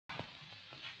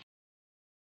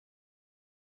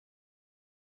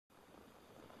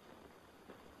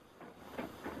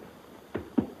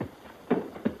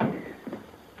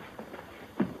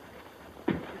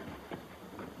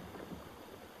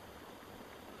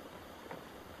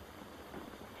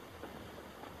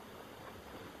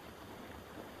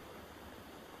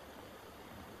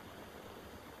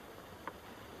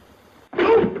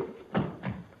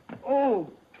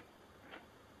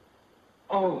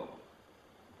Oh.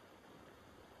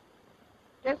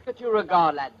 Qu'est-ce que tu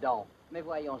regardes là-dedans? Mais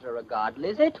voyons, je regarde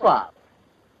les étoiles.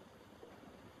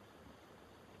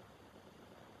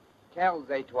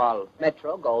 Quelles étoiles?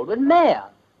 Metro Goldwyn Mayer.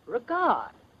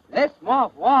 Regarde.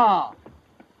 Laisse-moi voir.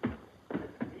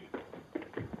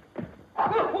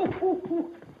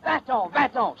 Va-t'en,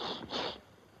 va-t'en. Chut, chut.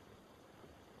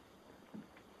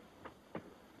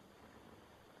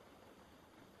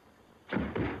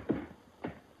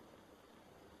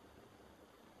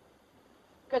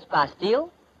 Que se passe-t-il?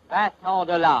 Va-t'en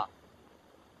de là.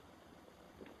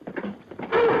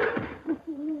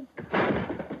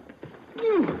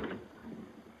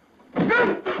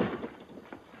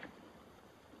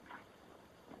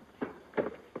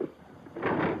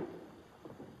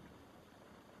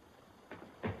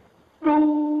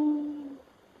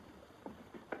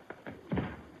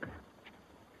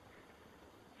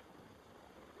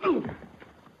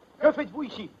 Que faites-vous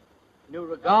ici? Nous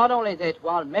regardons les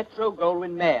étoiles Metro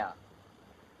Goldwyn Mayer.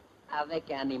 Avec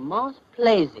un immense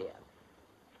plaisir.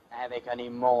 Avec un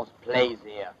immense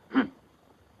plaisir.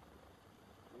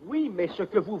 Oui, mais ce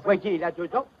que vous voyez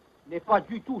là-dedans n'est pas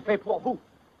du tout fait pour vous.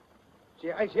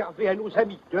 C'est réservé à nos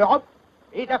amis d'Europe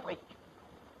et d'Afrique.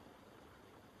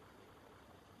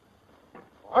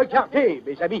 Regardez,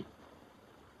 mes amis.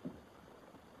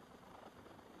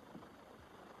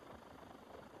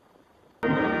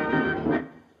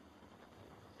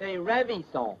 C'est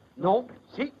ravissant, non?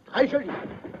 C'est très joli.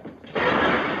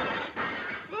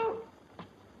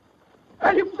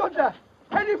 Allez-vous-en de là!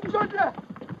 Allez-vous-en de là!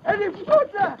 Allez-vous-en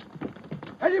de là!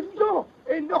 Allez-vous-en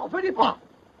et ne revenez pas!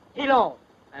 Silence,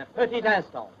 un petit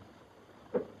instant.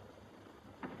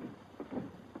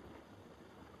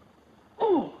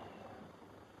 Oh.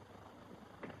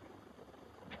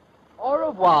 Au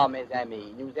revoir, mes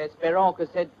amis. Nous espérons que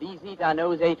cette visite à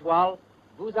nos étoiles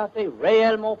vous a fait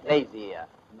réellement plaisir.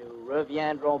 Nous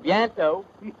reviendrons bientôt.